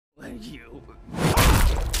You...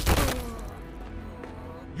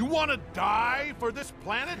 You want to die for this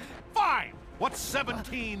planet? Fine! What's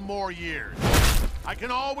 17 more years? I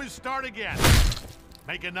can always start again.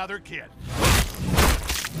 Make another kid.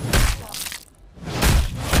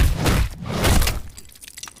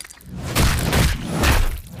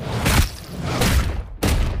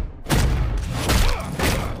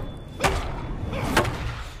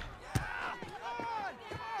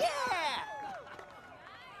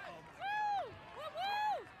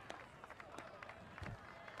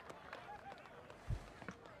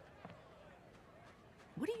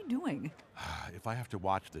 What are you doing? If I have to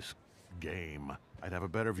watch this game, I'd have a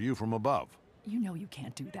better view from above. You know you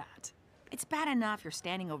can't do that. It's bad enough you're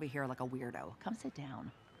standing over here like a weirdo. Come sit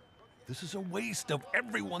down. This is a waste of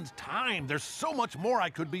everyone's time. There's so much more I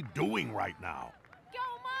could be doing right now.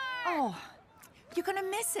 Oh, you're gonna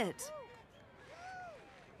miss it.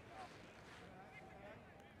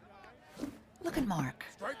 Look at Mark.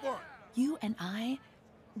 Strike one. You and I,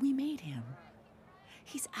 we made him.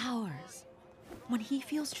 He's ours. When he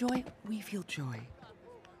feels joy, we feel joy.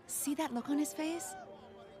 See that look on his face?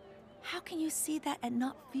 How can you see that and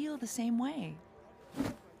not feel the same way?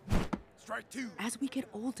 Strike two. As we get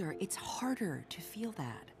older, it's harder to feel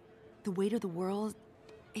that. The weight of the world,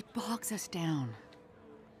 it bogs us down.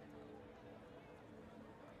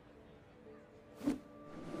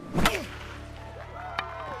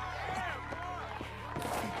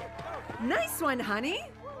 Nice one, honey!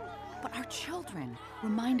 But our children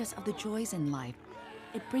remind us of the joys in life.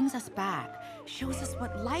 It brings us back, shows us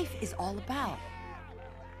what life is all about.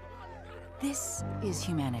 This is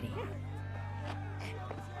humanity.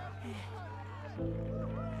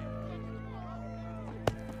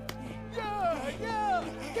 Yeah!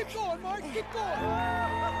 Keep going, Mark, keep going!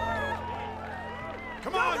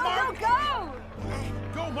 Come on, Mark! Go!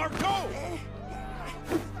 Go, Mark, go!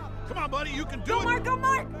 Come on, buddy, you can do it! Mark, go,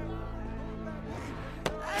 Mark!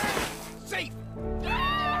 Safe!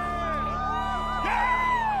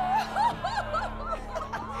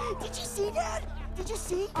 Did you see that? Did you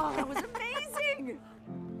see? Oh, that was amazing!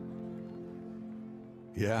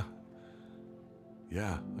 Yeah.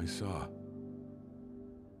 Yeah, I saw.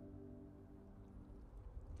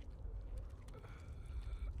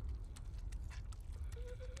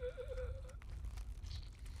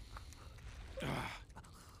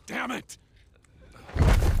 Damn it!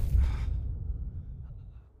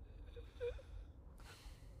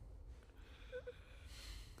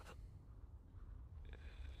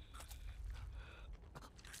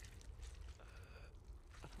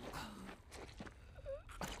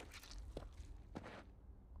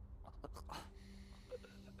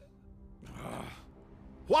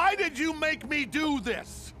 Why did you make me do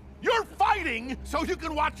this? You're fighting so you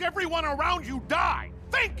can watch everyone around you die.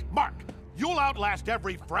 Think, Mark. You'll outlast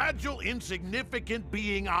every fragile, insignificant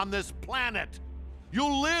being on this planet.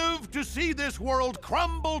 You'll live to see this world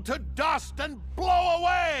crumble to dust and blow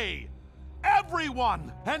away.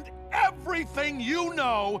 Everyone and everything you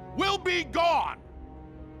know will be gone.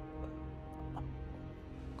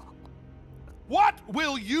 What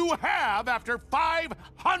will you have after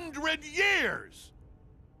 500 years?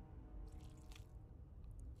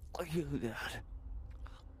 You, Dad.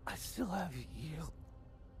 I still have you.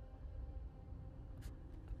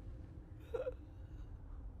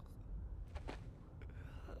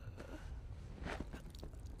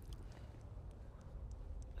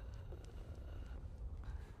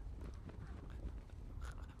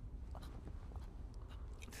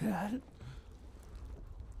 Dad?